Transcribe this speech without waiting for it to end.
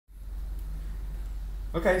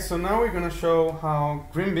Okay, so now we're going to show how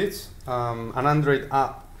GreenBits, an Android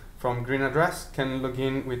app from GreenAddress, can log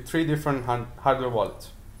in with 3 different hardware wallets.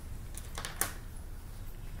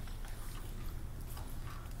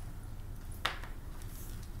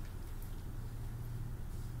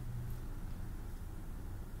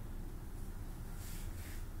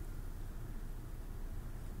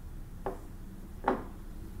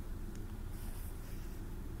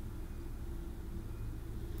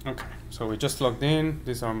 Okay, so we just logged in.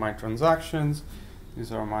 These are my transactions.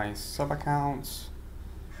 These are my sub-accounts.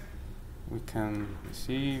 We can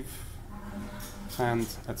receive, send,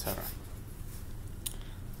 etc.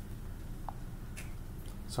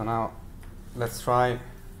 So now let's try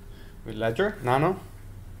with Ledger, Nano.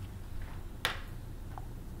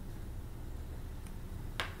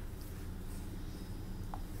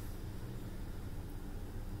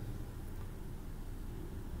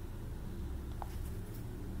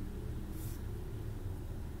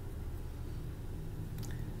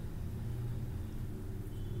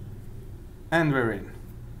 And we're in.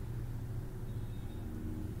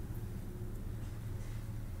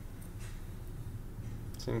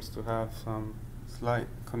 Seems to have some slight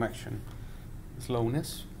connection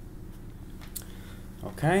slowness.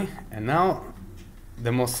 Okay, and now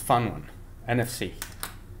the most fun one, NFC.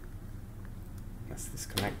 Let's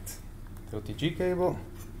disconnect the OTG cable.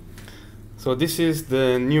 So this is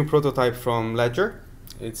the new prototype from Ledger.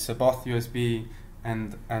 It's both USB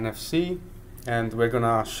and NFC. And we're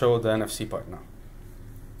gonna show the NFC part now.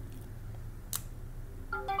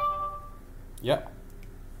 Yeah.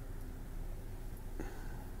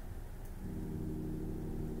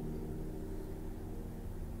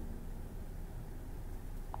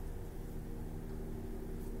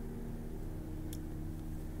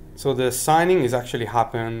 So the signing is actually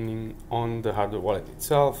happening on the hardware wallet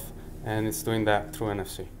itself, and it's doing that through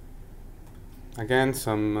NFC. Again,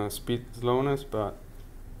 some speed slowness, but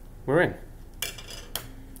we're in.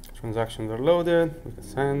 Transactions are loaded, we can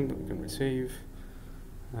send, we can receive,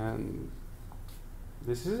 and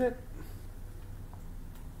this is it.